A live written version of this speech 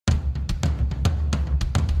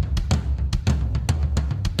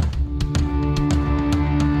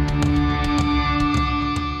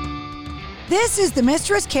This is the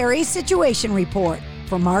Mistress Carrie Situation Report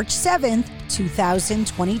for March 7th,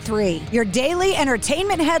 2023. Your daily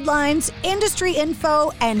entertainment headlines, industry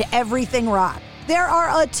info, and everything rock. There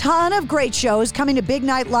are a ton of great shows coming to Big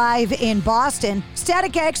Night Live in Boston.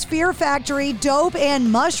 Static X, Fear Factory, Dope,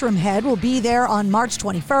 and Mushroom Head will be there on March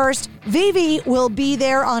 21st. Vivi will be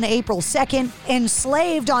there on April 2nd,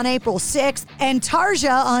 Enslaved on April 6th, and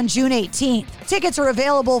Tarja on June 18th. Tickets are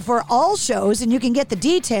available for all shows, and you can get the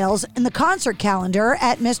details in the concert calendar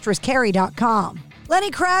at mistresscarrie.com. Lenny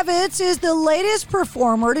Kravitz is the latest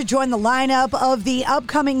performer to join the lineup of the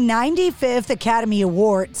upcoming 95th Academy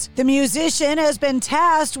Awards. The musician has been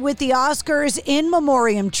tasked with the Oscars In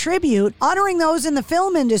Memoriam tribute, honoring those in the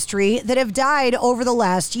film industry that have died over the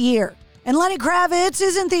last year. And Lenny Kravitz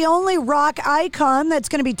isn't the only rock icon that's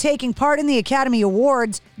going to be taking part in the Academy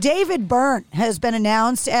Awards. David Byrne has been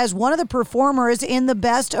announced as one of the performers in the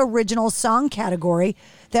Best Original Song category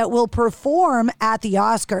that will perform at the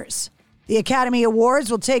Oscars. The Academy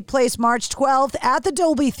Awards will take place March 12th at the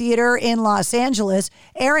Dolby Theater in Los Angeles,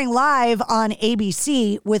 airing live on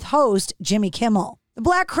ABC with host Jimmy Kimmel. The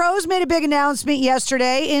Black Crowes made a big announcement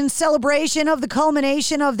yesterday in celebration of the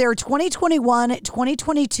culmination of their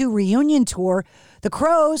 2021-2022 reunion tour. The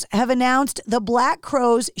Crowes have announced the Black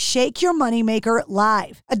Crowes Shake Your Moneymaker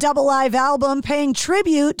Live, a double live album paying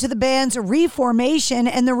tribute to the band's reformation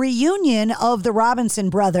and the reunion of the Robinson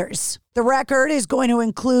brothers. The record is going to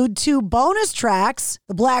include 2 bonus tracks,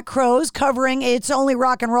 The Black Crowes covering It's Only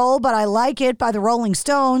Rock and Roll, But I Like It by the Rolling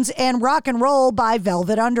Stones, and Rock and Roll by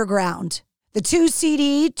Velvet Underground. The 2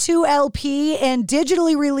 CD, 2 LP, and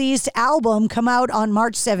digitally released album come out on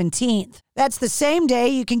March 17th. That's the same day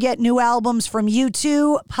you can get new albums from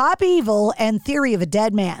U2, Pop Evil, and Theory of a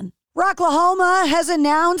Dead Man. Rocklahoma has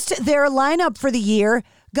announced their lineup for the year.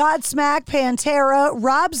 Godsmack, Pantera,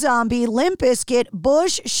 Rob Zombie, Limp Bizkit,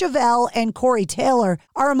 Bush, Chevelle, and Corey Taylor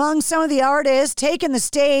are among some of the artists taking the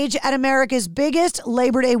stage at America's biggest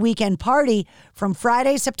Labor Day weekend party from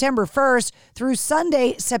Friday, September 1st through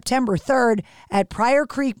Sunday, September 3rd at Pryor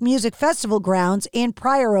Creek Music Festival grounds in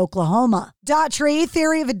Pryor, Oklahoma. Daughtry,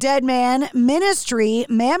 Theory of a Dead Man, Ministry,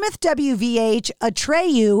 Mammoth WVH,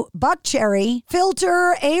 Atreyu, Buckcherry,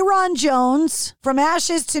 Filter, Aaron Jones, From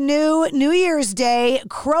Ashes to New, New Year's Day,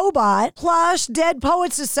 Crowbot, Plush, Dead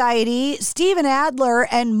Poets Society, Steven Adler,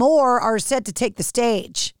 and more are set to take the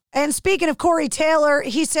stage. And speaking of Corey Taylor,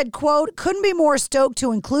 he said, quote, "Couldn't be more stoked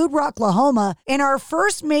to include Rocklahoma in our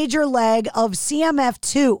first major leg of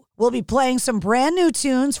CMF2. We'll be playing some brand new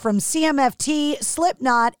tunes from CMFT,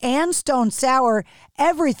 Slipknot, and Stone Sour,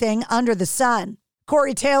 everything under the sun."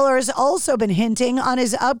 Corey Taylor's also been hinting on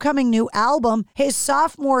his upcoming new album, his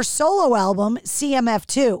sophomore solo album,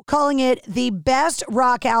 CMF2, calling it the best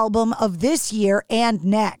rock album of this year and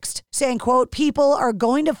next, saying, quote, "People are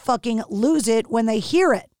going to fucking lose it when they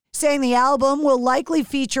hear it," saying the album will likely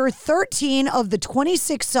feature 13 of the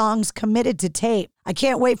 26 songs committed to tape. "I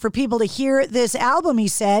can't wait for people to hear this album," he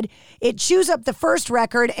said. "It chews up the first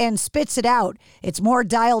record and spits it out. It's more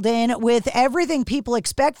dialed in with everything people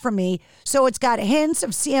expect from me, so it's got hints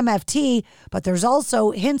of CMFT, but there's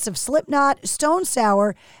also hints of Slipknot, Stone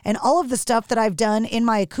Sour, and all of the stuff that I've done in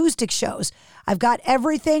my acoustic shows. I've got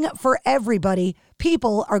everything for everybody.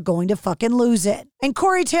 People are going to fucking lose it." And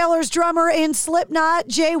Corey Taylor's drummer in Slipknot,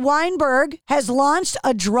 Jay Weinberg, has launched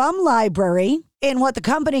a drum library in what the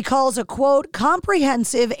company calls a, quote,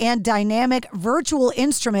 "comprehensive and dynamic virtual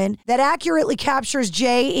instrument that accurately captures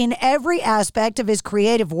Jay in every aspect of his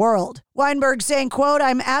creative world." Weinberg saying, quote,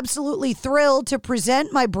 "I'm absolutely thrilled to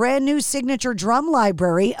present my brand new signature drum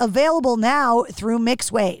library, available now through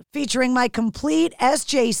Mixwave, featuring my complete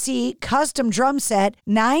SJC custom drum set,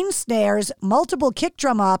 9 snares, multiple kick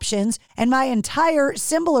drum options, and my entire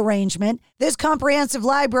cymbal arrangement. This comprehensive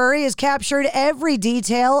library has captured every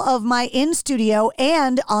detail of my in-studio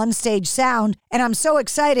and on-stage sound, and I'm so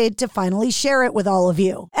excited to finally share it with all of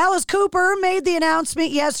you." Alice Cooper made the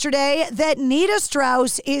announcement yesterday that Nita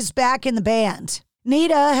Strauss is back in the band.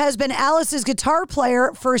 Nita has been Alice's guitar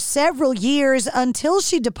player for several years until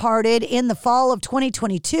she departed in the fall of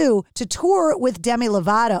 2022 to tour with Demi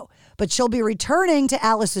Lovato, but she'll be returning to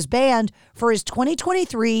Alice's band for his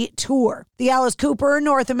 2023 tour. The Alice Cooper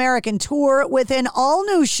North American tour, with an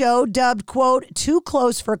all-new show dubbed, quote, "Too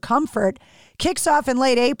Close for Comfort," kicks off in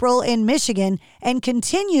late April in Michigan and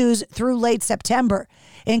continues through late September,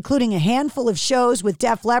 including a handful of shows with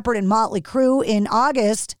Def Leppard and Motley Crue in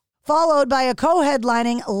August. followed by a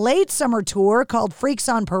co-headlining late summer tour called Freaks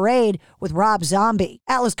on Parade with Rob Zombie.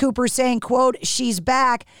 Alice Cooper saying, quote, "She's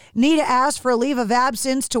back. Nita asked for a leave of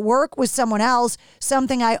absence to work with someone else,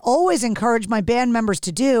 something I always encourage my band members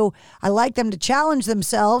to do. I like them to challenge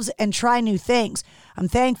themselves and try new things. I'm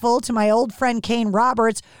thankful to my old friend Kane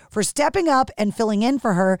Roberts for stepping up and filling in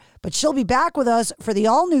for her, but she'll be back with us for the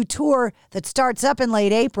all-new tour that starts up in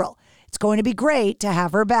late April. It's going to be great to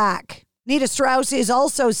have her back." Nita Strauss is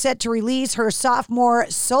also set to release her sophomore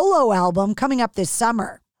solo album coming up this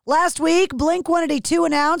summer. Last week, Blink-182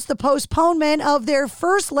 announced the postponement of their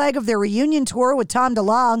first leg of their reunion tour with Tom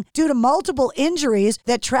DeLonge due to multiple injuries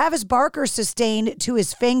that Travis Barker sustained to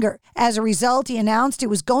his finger. As a result, he announced it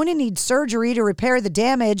was going to need surgery to repair the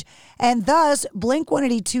damage, and thus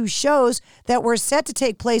Blink-182 shows that were set to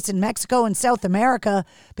take place in Mexico and South America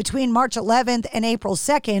between March 11th and April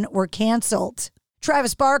 2nd were canceled.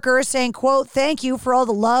 Travis Barker saying, quote, "Thank you for all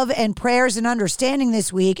the love and prayers and understanding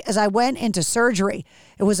this week as I went into surgery.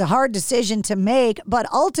 It was a hard decision to make, but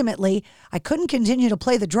ultimately I couldn't continue to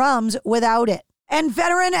play the drums without it." And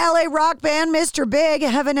veteran LA rock band Mr. Big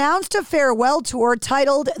have announced a farewell tour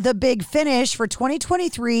titled The Big Finish for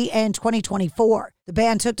 2023 and 2024. The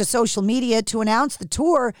band took to social media to announce the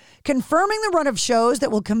tour, confirming the run of shows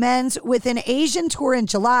that will commence with an Asian tour in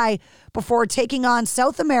July before taking on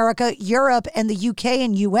South America, Europe, and the UK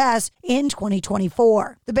and US in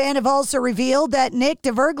 2024. The band have also revealed that Nick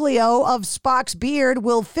DeVerglio of Spock's Beard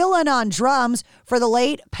will fill in on drums for the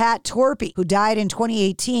late Pat Torpey, who died in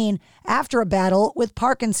 2018 after a battle with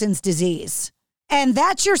Parkinson's disease. And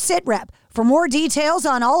that's your Sit Rep. For more details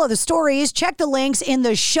on all of the stories, check the links in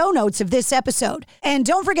the show notes of this episode. And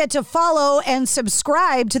don't forget to follow and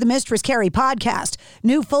subscribe to the Mistress Carrie podcast.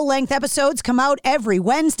 New full-length episodes come out every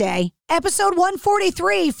Wednesday. Episode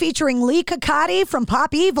 143, featuring Lee Kakati from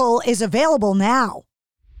Pop Evil, is available now.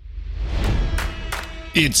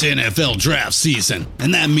 It's NFL draft season,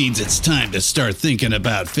 and that means it's time to start thinking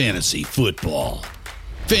about fantasy football.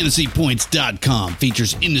 FantasyPoints.com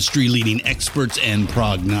features industry-leading experts and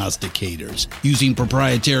prognosticators using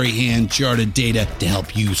proprietary hand-charted data to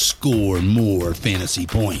help you score more fantasy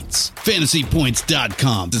points.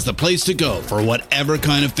 FantasyPoints.com is the place to go for whatever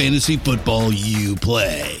kind of fantasy football you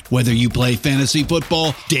play. Whether you play fantasy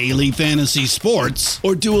football, daily fantasy sports,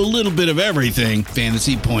 or do a little bit of everything,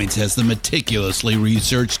 Fantasy Points has the meticulously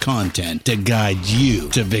researched content to guide you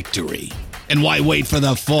to victory. And why wait for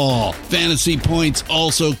the fall? Fantasy Points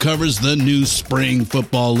also covers the new spring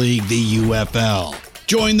football league, the UFL.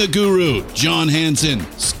 Join the guru, John Hansen,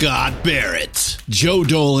 Scott Barrett, Joe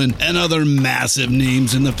Dolan, and other massive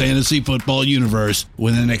names in the fantasy football universe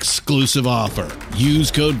with an exclusive offer.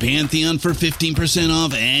 Use code Pantheon for 15%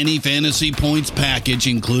 off any Fantasy Points package,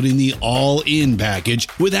 including the all-in package,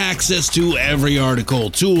 with access to every article,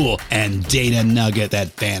 tool, and data nugget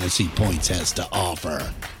that Fantasy Points has to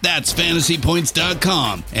offer. That's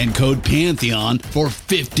FantasyPoints.com and code Pantheon for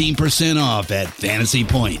 15% off at Fantasy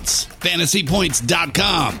Points.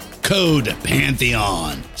 FantasyPoints.com, code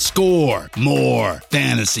Pantheon. Score more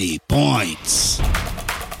fantasy points.